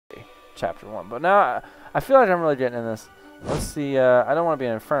chapter 1. But now I feel like I'm really getting in this. Let's see. I don't want to be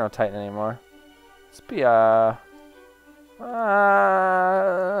an Inferno Titan anymore. Let's be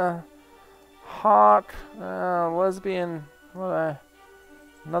hawk, lesbian.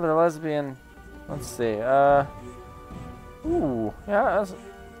 Another lesbian. Let's see. Ooh, yeah.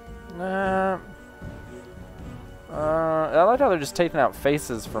 I like how they're just taking out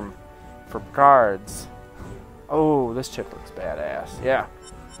faces from cards. Oh, this chick looks badass. Yeah.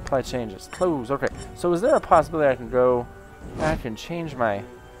 Apply changes. Close. Okay. So is there a possibility I can go? I can change my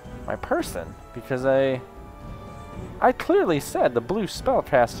person because I clearly said the blue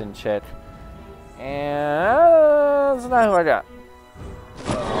spellcasting chick, and that's not who I got.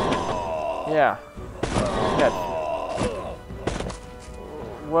 Yeah. Good.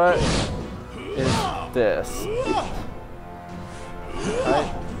 What is this?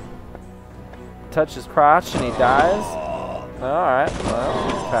 Right. Touch his crotch and he dies. Alright,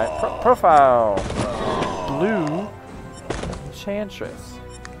 well, okay. Profile. Blue Enchantress.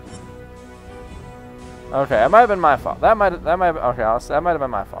 Okay, that might have been my fault. That might have, okay, that might have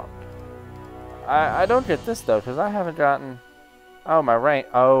been my fault. I don't get this though, because I haven't gotten. Oh, my rank.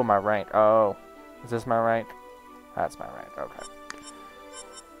 Oh, my rank. Oh, is this my rank? That's my rank. Okay.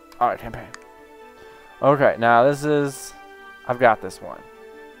 Alright, campaign. Okay, now this is. I've got this one.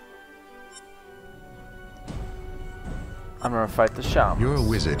 I'm gonna fight the shaman. You're a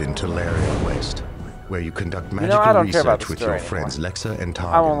wizard in Tolaria West, where you conduct magical research with your friends Lexa and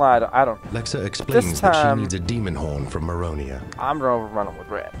Targan. I won't lie, I don't. Lexa explains that she needs a demon horn from Maronia. I'm gonna overrun it with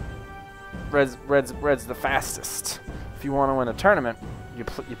red. Red's the fastest. If you want to win a tournament, you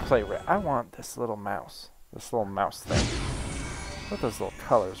play red. I want this little mouse. This little mouse thing. Look at those little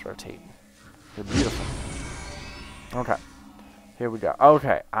colors rotating. They're beautiful. Okay. Here we go.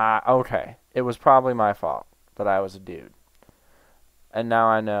 Okay. Okay. It was probably my fault that I was a dude. And now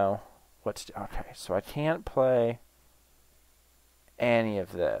I know what to do. Okay, so I can't play any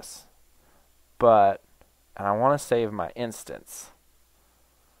of this. But, and I want to save my instance.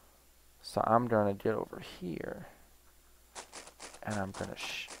 So I'm going to get over here. And I'm going to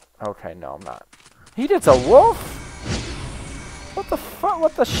okay, no, I'm not. He gets a wolf? What the fuck?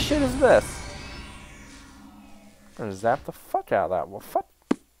 What the shit is this? I'm going to zap the fuck out of that wolf. Fuck.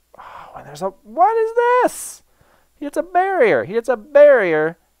 Oh, and there's a. What is this? He gets a barrier. He gets a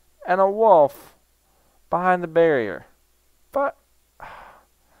barrier and a wolf behind the barrier. But.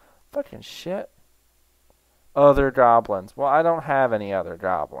 Fucking shit. Other goblins. Well, I don't have any other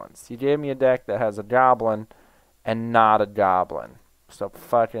goblins. He gave me a deck that has a goblin and not a goblin. So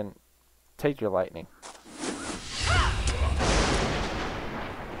fucking take your lightning.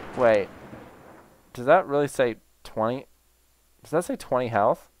 Wait. Does that really say 20? Does that say 20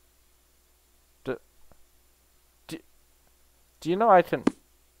 health? Do you know I can...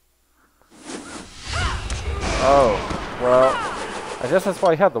 Oh, well, I guess that's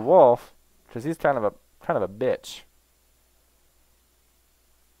why he had the wolf, because he's kind of a bitch.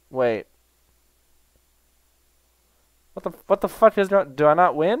 Wait. What the fuck is going? Do I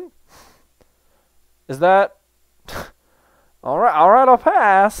not win? Is that? all right, I'll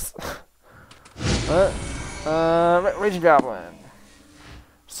pass. Raging Goblin.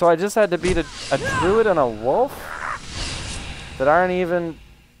 So I just had to beat a druid and a wolf that aren't even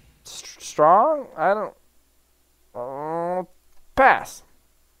strong. I don't. Pass.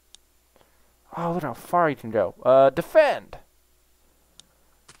 Oh, look how far you can go. Defend.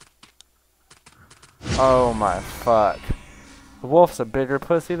 Oh my fuck. The wolf's a bigger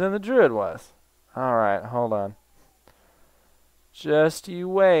pussy than the druid was. Alright, hold on. Just you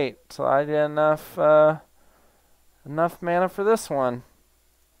wait till I get enough mana for this one.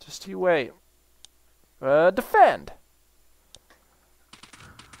 Just you wait. Defend.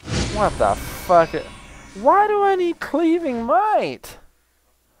 What the fuck? Why do I need cleaving might?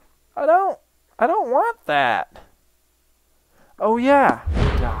 I don't want that. Oh yeah.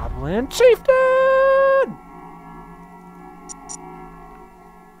 Goblin Chieftain!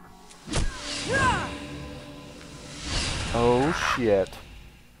 Oh shit.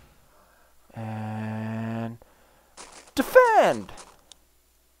 And defend!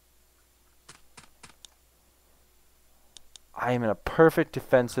 I am in a perfect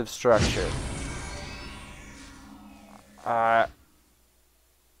defensive structure.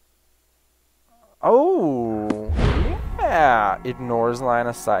 Oh, yeah. Ignores line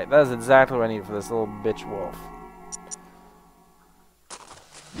of sight. That is exactly what I need for this little bitch wolf.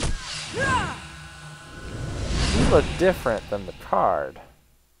 You look different than the card.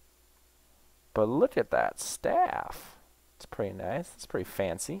 But look at that staff. It's pretty nice. It's pretty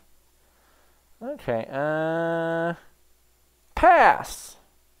fancy. Okay, pass.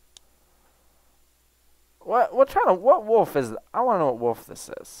 What wolf is it? I want to know what wolf this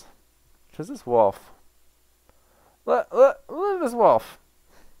is. Cause this wolf. Look at this wolf.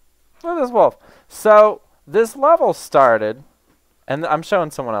 Look at this wolf. So this level started, and I'm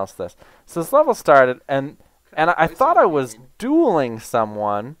showing someone else this. So this level started, and I thought I was dueling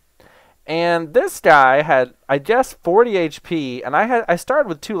someone, and this guy had, I guess, 40 HP, and I started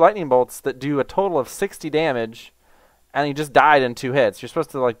with 2 lightning bolts that do a total of 60 damage, and he just died in 2 hits. You're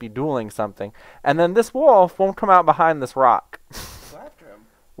supposed to like be dueling something, and then this wolf won't come out behind this rock. Go after him.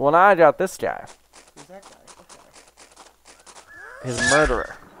 Well, now I got this guy. Who's that guy? Okay. His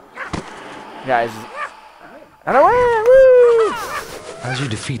murderer. Guys, and I win! Woo! As you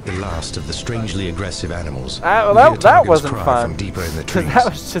defeat the last of the strangely aggressive animals, well, that wasn't fun. From deeper in the trees. That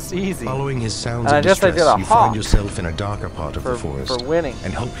was just easy. Following his sounds and of distress, you hawk find yourself in a darker part of the forest, for winning.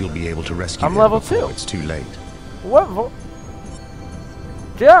 and hope you'll be able to rescue him level before 2. it's too late. What?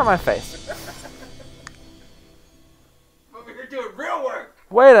 Get out of my face! I'm over here doing real work.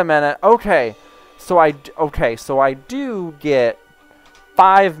 Wait a minute. Okay, so I do get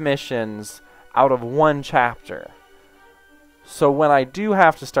 5 missions out of 1 chapter. So when I do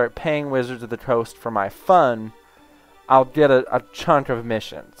have to start paying Wizards of the Coast for my fun, I'll get a chunk of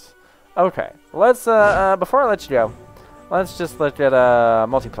missions. Okay, let's before I let you go, let's just look at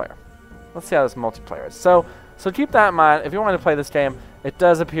multiplayer. Let's see how this multiplayer is. So keep that in mind. If you want to play this game, it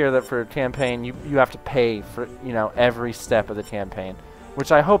does appear that for a campaign you have to pay for every step of the campaign,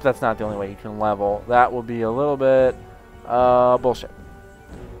 which I hope that's not the only way you can level. That will be a little bit bullshit.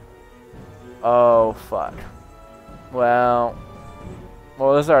 Oh, fuck. Well,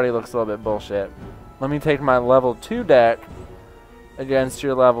 this already looks a little bit bullshit. Let me take my level 2 deck against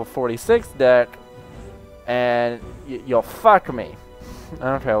your level 46 deck, and you'll fuck me.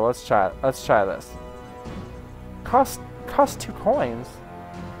 Okay, well, let's try this. Cost 2 coins?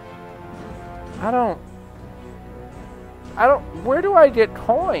 I don't... Where do I get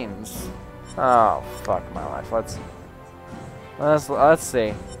coins? Oh, fuck my life. Let's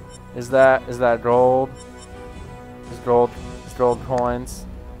see. Is that gold? Is gold coins?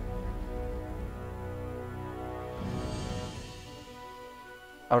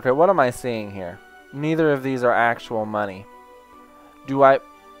 Okay, what am I seeing here? Neither of these are actual money. Do I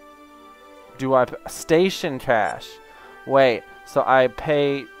station cash? Wait, so I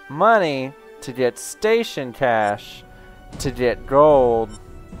pay money to get station cash, to get gold,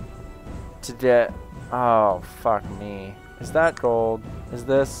 to get... Oh, fuck me. Is that gold? Is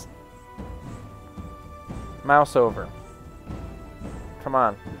this... Mouse over. Come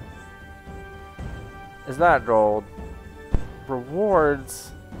on. Is that gold?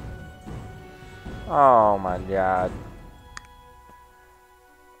 Rewards? Oh my god.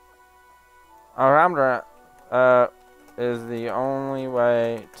 Alright, I'm gonna... is the only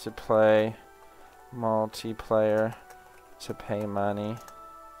way to play multiplayer to pay money.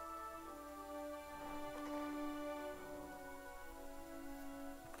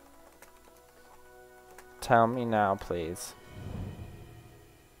 Tell me now, please.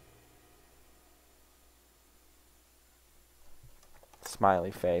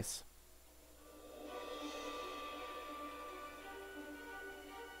 Smiley face.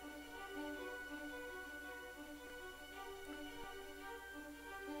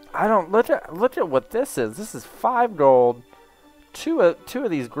 I don't look at what this is. This is 5 gold, two of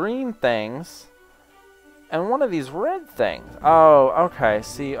these green things, and 1 of these red things. Oh, okay.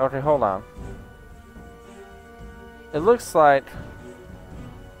 See, okay, hold on. It looks like...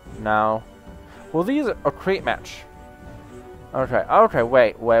 No. Well, these are a crate match. Okay, okay,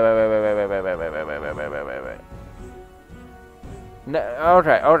 wait. No,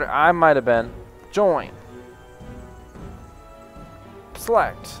 okay, I might have been. Join.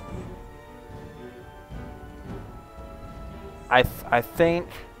 Select. I think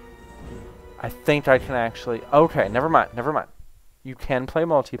I can actually... Okay, never mind. You can play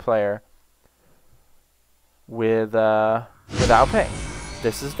multiplayer without paying.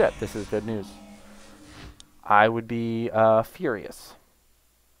 This is good. This is good news. I would be furious.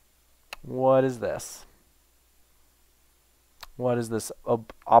 What is this? What is this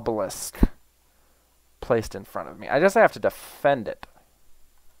obelisk placed in front of me? I guess I have to defend it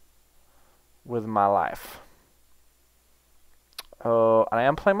with my life. Oh, and I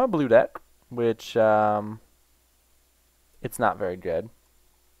am playing my blue deck, which it's not very good,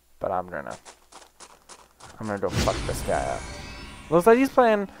 but I'm gonna go fuck this guy up. Looks like he's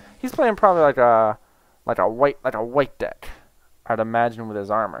playing probably like a white deck, I'd imagine, with his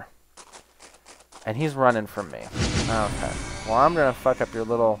armor. And he's running from me. Okay. Well, I'm gonna fuck up your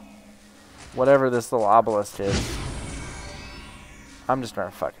little, whatever this little obelisk is. I'm just gonna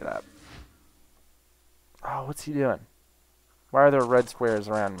fuck it up. Oh, what's he doing? Why are there red squares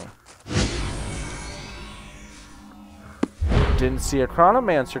around me? Didn't see a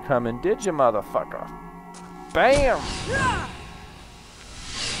Chronomancer coming, did you, motherfucker? Bam!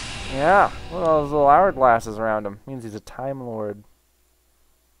 Yeah, look at all those little hourglasses around him. Means he's a Time Lord.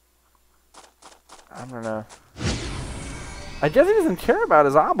 I don't know. I guess he doesn't care about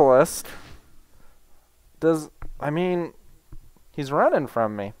his obelisk. I mean, he's running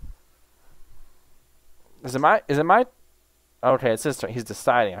from me. Is it my, okay, it's his turn. He's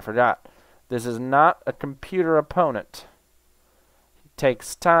deciding, I forgot. This is not a computer opponent. He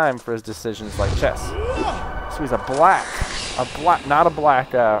takes time for his decisions like chess. So he's not a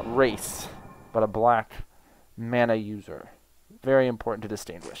black race, but a black mana user. Very important to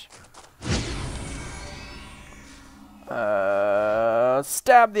distinguish.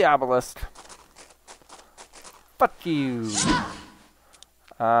 Stab the obelisk. Fuck you.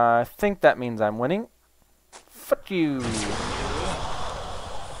 I think that means I'm winning. Fuck you.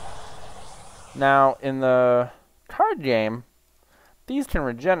 Now, in the card game, these can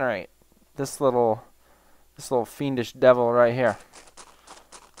regenerate. This little fiendish devil right here.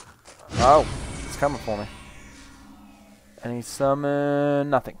 Oh, it's coming for me. And he summoned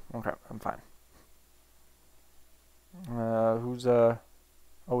nothing. Okay, I'm fine. Oh,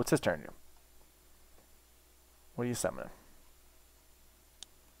 it's his turn. What are you summoning?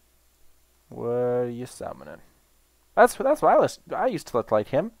 What are you summoning? That's what I used to look like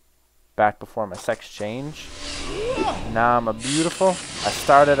him. Back before my sex change. Now I'm a beautiful. I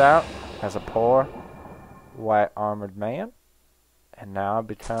started out as a poor, white armored man. And now I've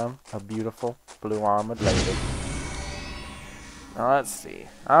become a beautiful, blue armored lady. Now let's see.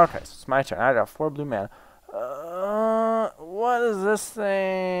 Okay, so it's my turn. I got 4 blue mana. What does this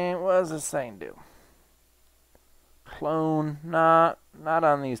thing do? Clone. Not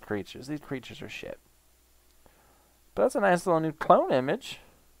on these creatures. These creatures are shit. But that's a nice little new clone image.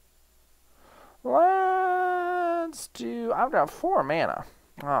 Let's do... I've got 4 mana.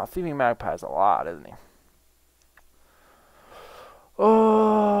 Oh, Thieving Magpie's a lot, isn't he?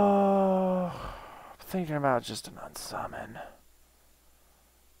 Oh, I'm thinking about just an unsummon.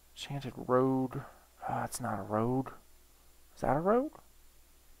 Enchanted Road. It's not a road. Is that a road?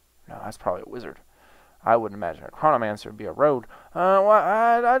 No, that's probably a wizard. I wouldn't imagine a Chronomancer would be a road. Well,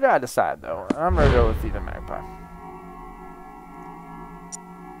 I gotta decide, though. I'm gonna go with Thieving Magpie.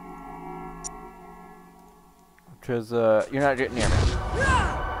 Because, you're not getting near me.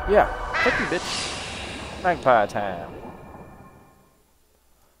 Yeah, fuck you, bitch. Magpie time.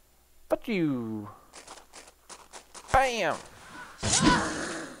 Fuck you. Bam!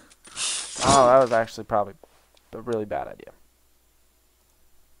 Oh, that was actually probably a really bad idea.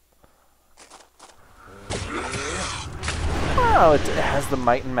 Oh, it has the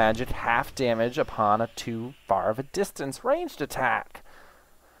Might and Magic half damage upon a too far of a distance ranged attack.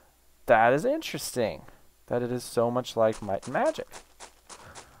 That is interesting. That it is so much like Might and Magic.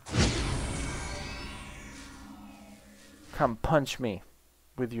 Come punch me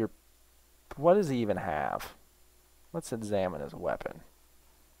with your... What does he even have? Let's examine his weapon.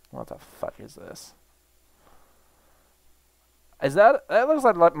 What the fuck is this? Is that looks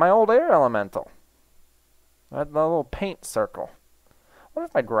like my old air elemental. That little paint circle. What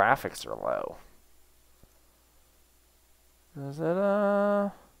if my graphics are low? Is it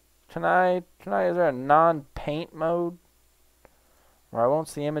is there a non-paint mode? Where I won't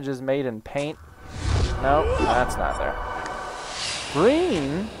see images made in paint? No, that's not there.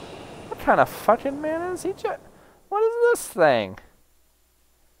 Green? What kind of fucking man is he? What is this thing?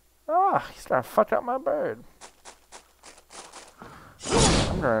 Oh, he's trying to fuck up my bird.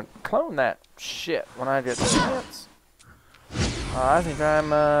 I'm gonna clone that shit when I get the chance. I think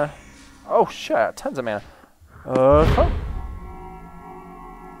I'm, oh shit, tons of mana. Clone.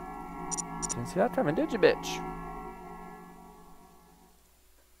 Didn't see that coming, did you, bitch?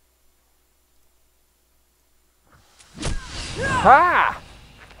 Ha!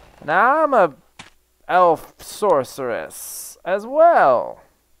 Now I'm a elf sorceress as well.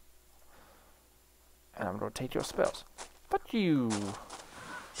 And I'm gonna take your spells. Fuck you.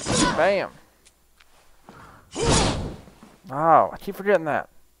 Bam. Oh, I keep forgetting that.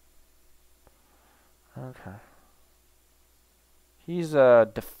 Okay. He's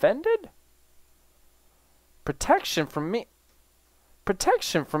defended? Protection from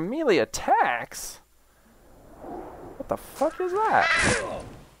melee attacks? What the fuck is that?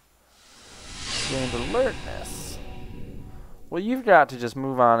 Gained alertness. Well, you've got to just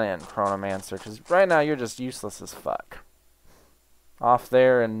move on in, Chronomancer, because right now you're just useless as fuck. Off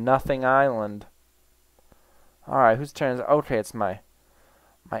there in Nothing Island. Alright, whose turn is it? Okay, it's my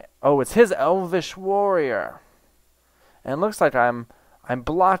Oh, it's his elvish warrior. And it looks like I'm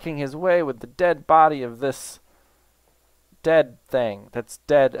blocking his way with the dead body of this dead thing that's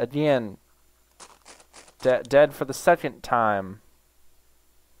dead again. Dead for the second time.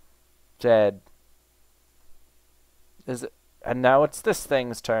 Dead. Is it? And now it's this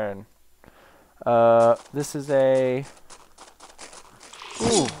thing's turn. This is a...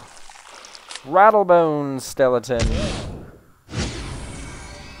 Ooh. Rattlebone skeleton.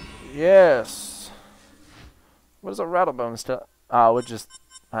 Yes. What is a rattlebone skeleton? Oh, it just...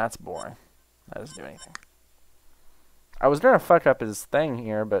 That's boring. That doesn't do anything. I was gonna fuck up his thing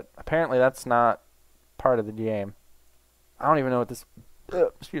here, but apparently that's not part of the game. I don't even know what this...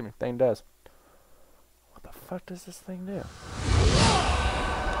 excuse me, thing does. What the fuck does this thing do?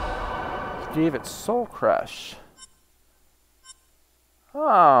 He gave it Soul Crush.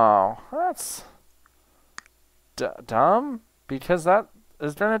 Oh, that's dumb, because that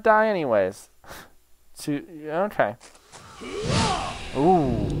is gonna die anyways. Okay.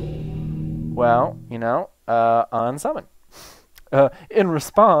 Ooh. Well, you know, unsummon. In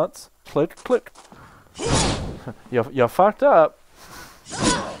response, click, click. You fucked up.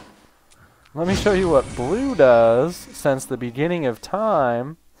 Let me show you what blue does since the beginning of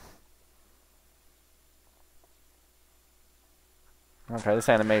time. Okay, this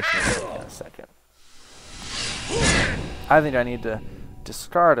animation is taking a second. I think I need to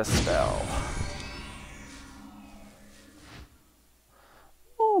discard a spell.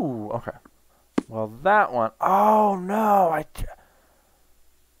 Ooh, okay. Well, that one... Oh, no!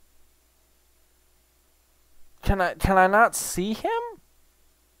 Can I not see him?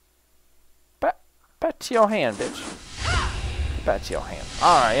 Bet to your hand, bitch. Bet to your hand.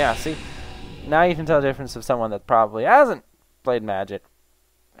 Alright, yeah, see? Now you can tell the difference of someone that probably hasn't played Magic.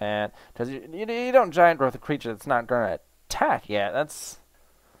 And because you don't giant growth a creature that's not going to attack yet. That just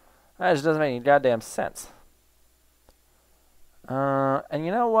doesn't make any goddamn sense. And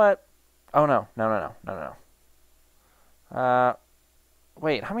you know what? Oh, no.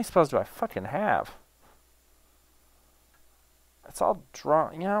 Wait, how many spells do I fucking have? It's all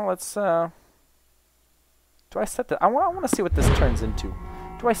drawn. You know, let's, do I set that? I want to see what this turns into.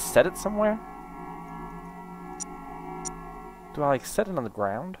 Do I set it somewhere? Do I, like, set it on the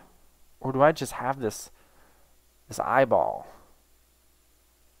ground? Or do I just have this eyeball?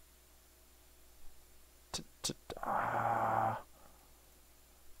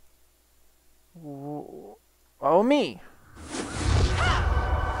 Oh, me!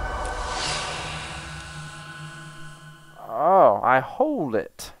 Oh, I hold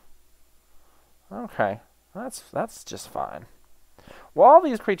it. Okay, that's just fine. Well, all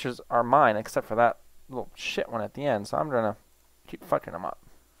these creatures are mine except for that little shit one at the end, so I'm gonna keep fucking them up.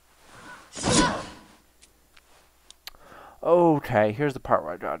 Okay, here's the part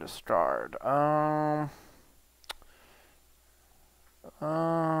where I gotta discard.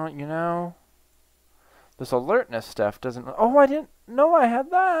 You know, this alertness stuff doesn't... Oh, I didn't know I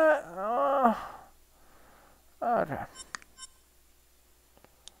had that. Okay.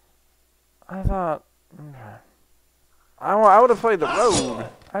 I thought... Okay. I would have played the road.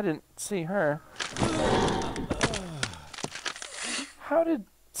 I didn't see her. How did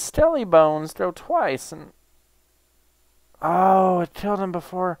Stelly Bones go twice? And oh, it killed him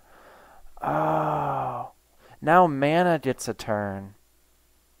before. Oh. Now Mana gets a turn.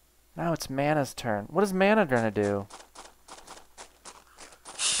 Now it's Mana's turn. What is Mana gonna do?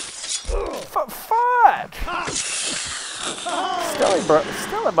 Fuck!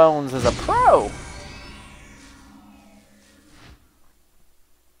 Stelly Bones is a pro.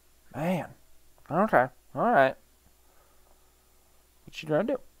 Man. Okay. Alright. What you gonna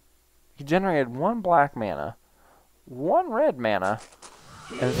do? You generated 1 black mana, 1 red mana,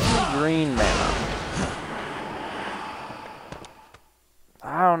 and 3 green mana.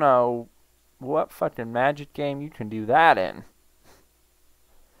 I don't know what fucking Magic game you can do that in.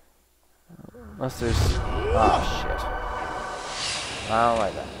 Unless there's... Oh, shit. I don't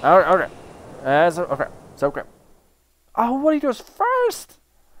like that. Oh, okay. Okay. It's okay. Oh, what, he goes first?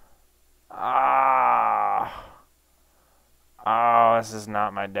 Ah. Oh, this is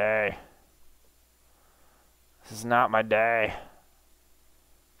not my day. This is not my day.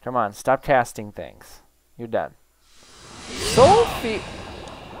 Come on, stop casting things. You're done. Sophie!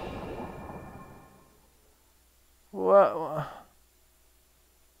 What?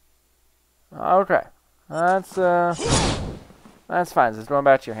 Okay. That's fine. Just going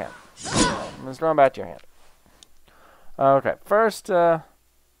back to your hand. Just going back to your hand. Okay. First,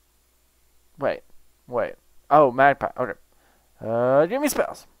 wait. Oh, Magpie. Okay. Give me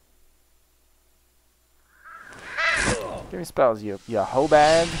spells. Give me spells, you hoe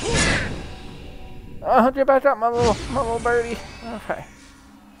bag. Oh, get back up, my little birdie. Okay.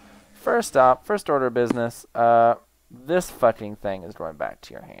 First up, first order of business. This fucking thing is going back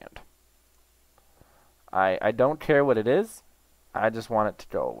to your hand. I don't care what it is. I just want it to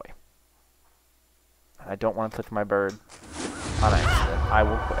go away. I don't want to touch my bird on accident. I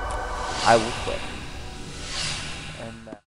will quit. I will quit.